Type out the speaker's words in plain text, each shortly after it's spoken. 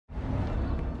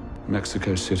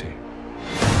Mexico City.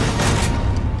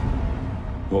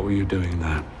 What were you doing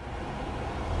there?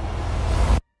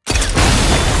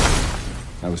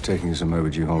 I was taking some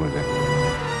overdue holiday.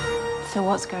 So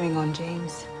what's going on,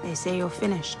 James? They say you're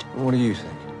finished. What do you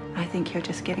think? I think you're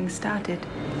just getting started.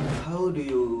 How do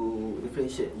you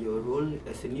differentiate your role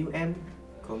as a new M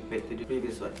compared to the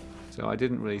previous one? So I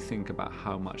didn't really think about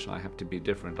how much I have to be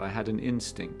different. I had an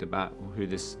instinct about who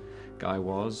this guy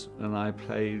was, and I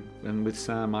played, and with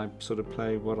Sam I sort of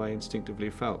play what I instinctively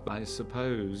felt. I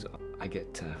suppose I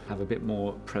get to have a bit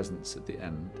more presence at the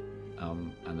end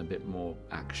and a bit more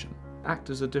action.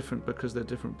 Actors are different because they're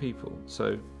different people.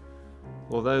 So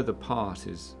although the part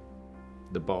is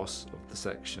the boss of the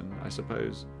section, I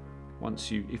suppose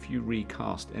if you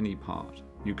recast any part,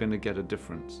 you're going to get a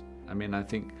difference. I mean, I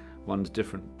think one's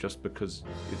different just because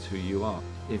it's who you are.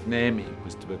 If Naomi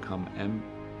was to become M,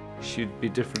 she'd be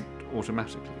different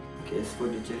automatically. Okay, as for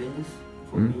the challenges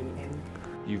for being M?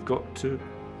 You've got to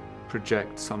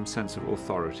project some sense of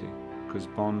authority, because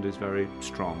Bond is very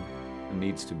strong and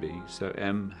needs to be, so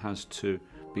M has to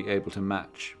be able to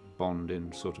match Bond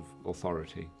in sort of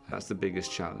authority. That's the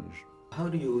biggest challenge. How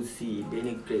do you see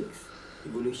Daniel Craig's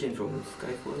evolution from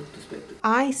Skyfall to Spectre?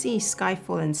 I see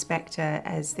Skyfall and Spectre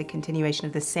as the continuation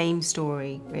of the same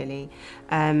story, really.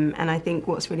 And I think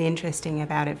what's really interesting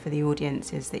about it for the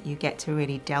audience is that you get to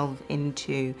really delve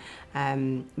into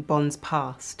Bond's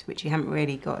past, which you haven't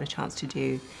really got a chance to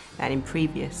do that in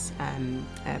previous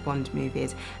Bond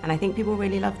movies. And I think people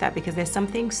really love that because there's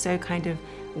something so kind of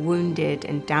wounded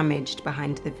and damaged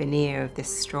behind the veneer of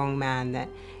this strong man that,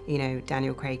 you know,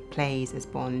 Daniel Craig plays as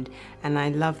Bond. And I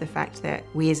love the fact that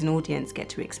we as an audience get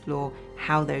to explore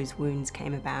how those wounds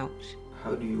came about.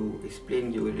 How do you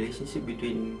explain your relationship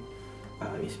between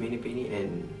Miss Moneypenny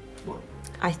and Bond?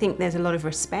 I think there's a lot of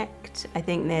respect. I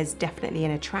think there's definitely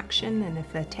an attraction and a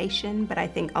flirtation, but I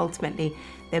think ultimately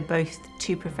they're both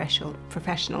too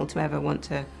professional to ever want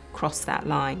to cross that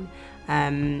line.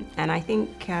 And I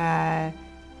think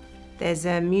there's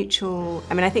a mutual,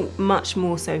 I think much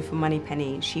more so for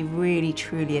Moneypenny. She really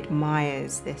truly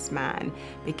admires this man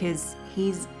because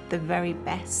he's the very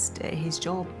best at his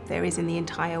job there is in the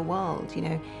entire world. You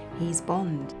know, he's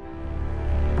Bond.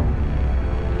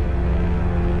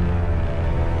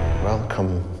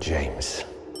 Welcome, James.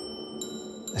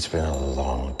 It's been a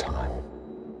long time.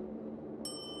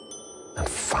 And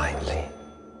finally,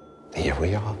 here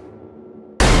we are.